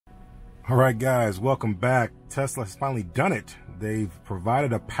All right, guys, welcome back. Tesla has finally done it. They've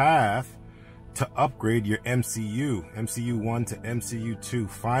provided a path to upgrade your MCU 1 to MCU 2.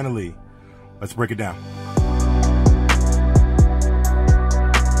 Finally, let's break it down.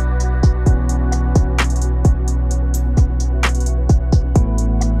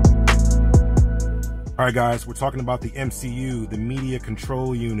 All right, guys, we're talking about the MCU, the media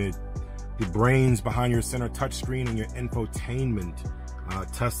control unit, the brains behind your center touchscreen and your infotainment.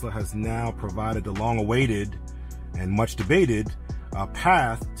 Tesla has now provided the long-awaited and much debated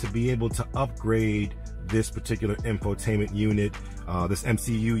path to be able to upgrade this particular infotainment unit, this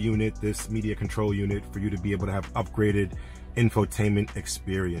MCU unit, this media control unit, for you to be able to have upgraded infotainment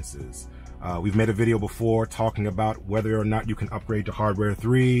experiences. We've made a video before talking about whether or not you can upgrade to hardware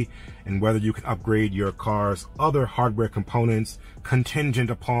 3 and whether you can upgrade your car's other hardware components contingent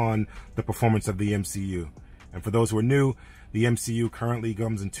upon the performance of the MCU. And for those who are new, the MCU currently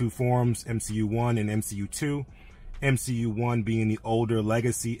comes in two forms, MCU 1 and MCU 2. MCU 1 being the older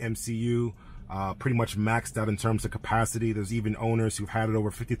legacy MCU, pretty much maxed out in terms of capacity. There's even owners who've had it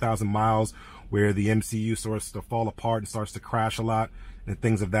over 50,000 miles where the MCU starts to fall apart and starts to crash a lot and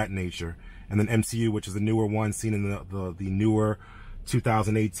things of that nature. And then MCU, which is the newer one, seen in the newer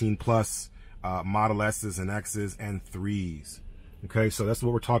 2018 plus Model S's and X's and 3s. Okay, so that's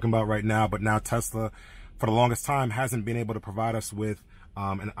what we're talking about right now. But now Tesla, for the longest time, hasn't been able to provide us with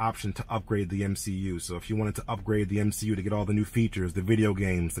an option to upgrade the MCU. So if you wanted to upgrade the MCU to get all the new features, the video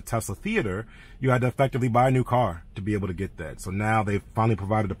games, the Tesla Theater, you had to effectively buy a new car to be able to get that. So now they've finally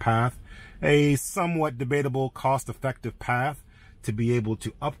provided a path, a somewhat debatable, cost-effective path to be able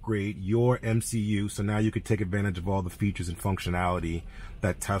to upgrade your MCU. So now you could take advantage of all the features and functionality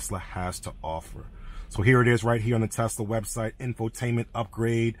that Tesla has to offer. So here it is right here on the Tesla website, infotainment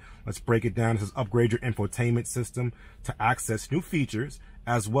upgrade. Let's break it down. It says upgrade your infotainment system to access new features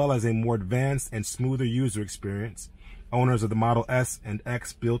as well as a more advanced and smoother user experience. Owners of the Model S and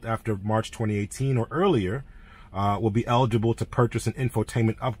X built after March 2018 or earlier will be eligible to purchase an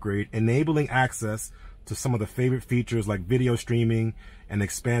infotainment upgrade, enabling access to some of the favorite features like video streaming and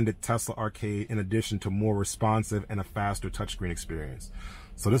expanded Tesla Arcade, in addition to more responsive and a faster touchscreen experience.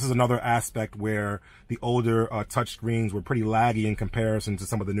 So this is another aspect where the older touchscreens were pretty laggy in comparison to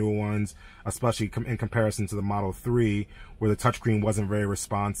some of the newer ones, especially in comparison to the Model 3, where the touchscreen wasn't very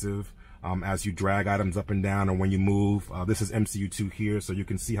responsive as you drag items up and down or when you move. This is MCU 2 here, so you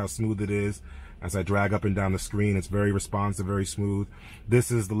can see how smooth it is. As I drag up and down the screen, it's very responsive, very smooth.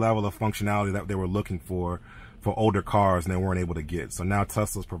 This is the level of functionality that they were looking for older cars and they weren't able to get. So now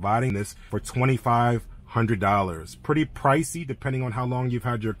Tesla's providing this for $2,500. Pretty pricey depending on how long you've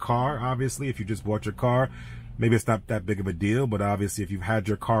had your car. Obviously, if you just bought your car, maybe it's not that big of a deal, but obviously if you've had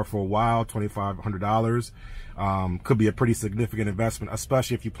your car for a while, $2,500 could be a pretty significant investment,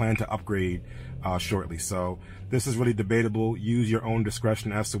 especially if you plan to upgrade shortly. So this is really debatable. Use your own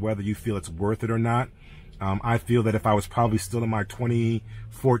discretion as to whether you feel it's worth it or not. I feel that if I was probably still in my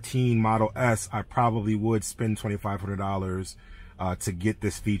 2014 Model S, I probably would spend $2,500 to get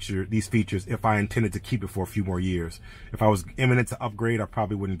these features if I intended to keep it for a few more years. If I was imminent to upgrade, I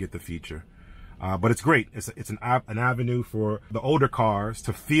probably wouldn't get the feature. But it's great. It's an avenue for the older cars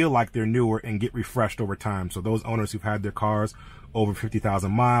to feel like they're newer and get refreshed over time. So those owners who've had their cars over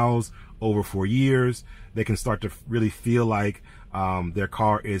 50,000 miles, over 4 years, they can start to really feel like their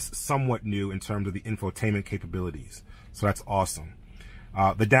car is somewhat new in terms of the infotainment capabilities. So that's awesome.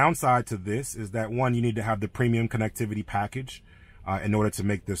 The downside to this is that, one, you need to have the premium connectivity package in order to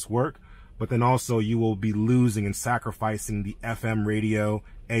make this work. But then also you will be losing and sacrificing the FM radio,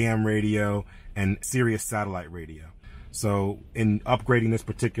 AM radio, and Sirius satellite radio. So in upgrading this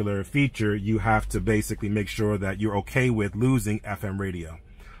particular feature, you have to basically make sure that you're okay with losing FM radio.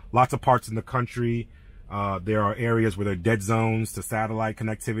 Lots of parts in the country, there are areas where there are dead zones to satellite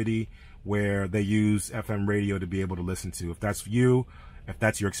connectivity where they use FM radio to be able to listen to. If that's you, if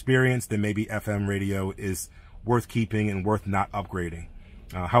that's your experience, then maybe FM radio is worth keeping and worth not upgrading.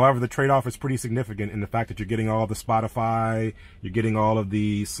 However, the trade-off is pretty significant in the fact that you're getting all the Spotify, you're getting all of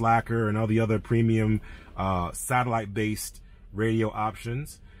the Slacker and all the other premium satellite-based radio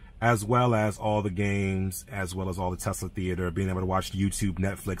options, as well as all the games, as well as all the Tesla Theater, being able to watch YouTube,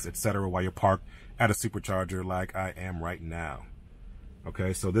 Netflix, etc. while you're parked at a supercharger like I am right now.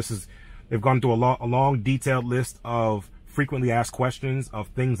 Okay, so they've gone through a long detailed list of frequently asked questions of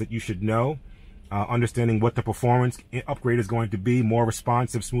things that you should know. Understanding what the performance upgrade is going to be, more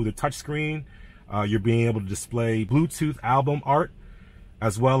responsive, smoother touchscreen. You're being able to display Bluetooth album art,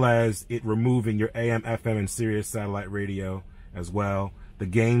 as well as it removing your AM, FM, and Sirius satellite radio as well. the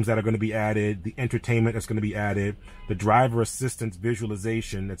games that are going to be added, the entertainment that's going to be added, the driver assistance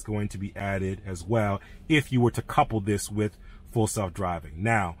visualization that's going to be added as well, if you were to couple this with full self-driving.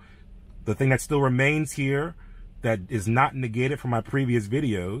 Now, the thing that still remains here that is not negated from my previous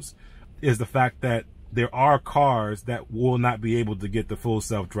videos is the fact that there are cars that will not be able to get the full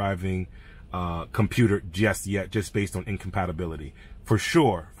self-driving computer just yet, just based on incompatibility. For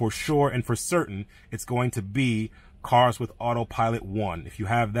sure, and for certain, it's going to be cars with Autopilot 1. If you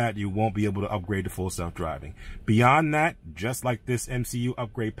have that, you won't be able to upgrade to full self-driving. Beyond that, just like this MCU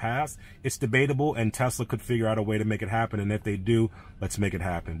upgrade pass, it's debatable, and Tesla could figure out a way to make it happen. And if they do, let's make it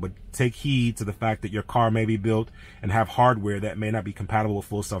happen. But take heed to the fact that your car may be built and have hardware that may not be compatible with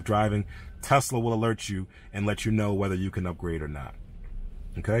full self-driving. Tesla will alert you and let you know whether you can upgrade or not.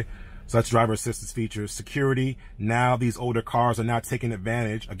 Okay? So that's driver assistance features. Security. Now these older cars are now taking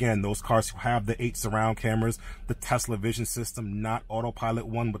advantage. Again, those cars who have the 8 surround cameras, the Tesla Vision system, not Autopilot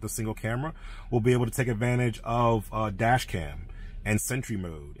 1 with a single camera, will be able to take advantage of dash cam and Sentry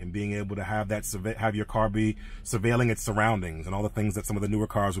mode, and being able to have that have your car be surveilling its surroundings and all the things that some of the newer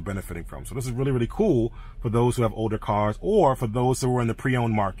cars are benefiting from. So this is really, really cool for those who have older cars, or for those who are in the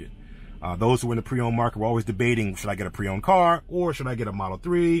pre-owned market. Those who are in the pre-owned market were always debating, should I get a pre-owned car, or should I get a Model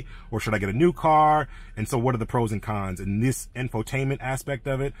 3, or should I get a new car? And so what are the pros and cons? And this infotainment aspect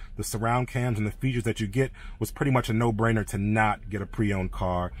of it, the surround cams and the features that you get, was pretty much a no-brainer to not get a pre-owned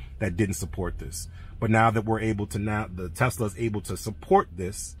car that didn't support this. But now that we're able to, the Tesla is able to support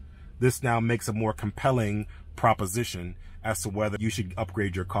this, this now makes a more compelling proposition as to whether you should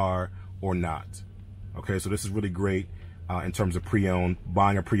upgrade your car or not. Okay, so this is really great. In terms of pre-owned,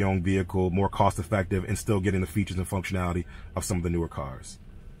 buying a pre-owned vehicle, more cost effective, and still getting the features and functionality of some of the newer cars.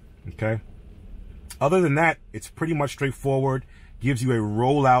 Okay. Other than that, it's pretty much straightforward. Gives you a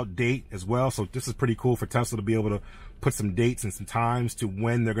rollout date as well. So this is pretty cool for Tesla to be able to put some dates and some times to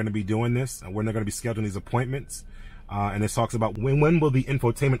when they're going to be doing this and when they're going to be scheduling these appointments. And it talks about when will the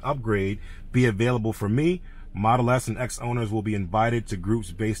infotainment upgrade be available for me. Model S and X owners will be invited to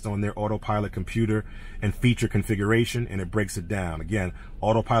groups based on their Autopilot computer and feature configuration, and it breaks it down. Again,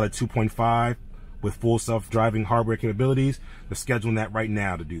 Autopilot 2.5 with full self-driving hardware capabilities. They're scheduling that right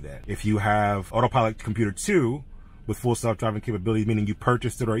now to do that. If you have Autopilot Computer 2 with full self-driving capabilities, meaning you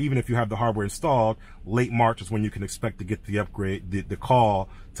purchased it, or even if you have the hardware installed, late March is when you can expect to get the upgrade, the call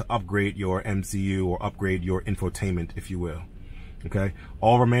to upgrade your MCU or upgrade your infotainment, if you will. Okay,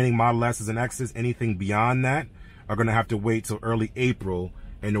 all remaining Model S's and X's, anything beyond that, are going to have to wait till early April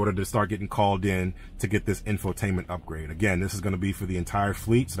in order to start getting called in to get this infotainment upgrade. Again, this is going to be for the entire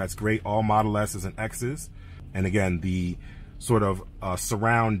fleet, so that's great. All Model S's and X's. And again, the sort of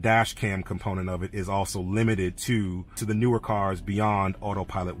surround dash cam component of it is also limited to the newer cars beyond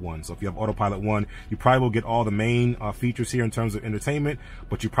Autopilot 1. So if you have Autopilot 1, you probably will get all the main features here in terms of entertainment,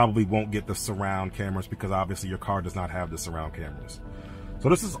 but you probably won't get the surround cameras because obviously your car does not have the surround cameras. So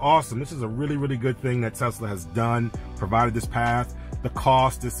this is awesome. This is a really, really good thing that Tesla has done, provided this path. The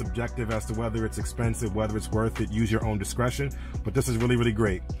cost is subjective as to whether it's expensive, whether it's worth it. Use your own discretion, but this is really, really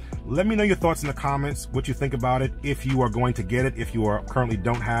great. Let me know your thoughts in the comments, what you think about it, if you are going to get it, if you are currently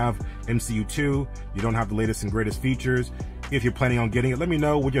don't have MCU 2, you don't have the latest and greatest features, if you're planning on getting it, let me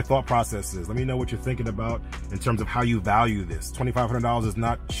know what your thought process is. Let me know what you're thinking about in terms of how you value this. $2,500 is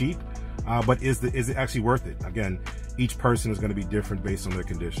not cheap, but is it actually worth it? Again, each person is going to be different based on their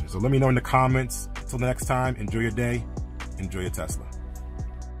conditions. So let me know in the comments. Until next time, enjoy your day, enjoy your Tesla.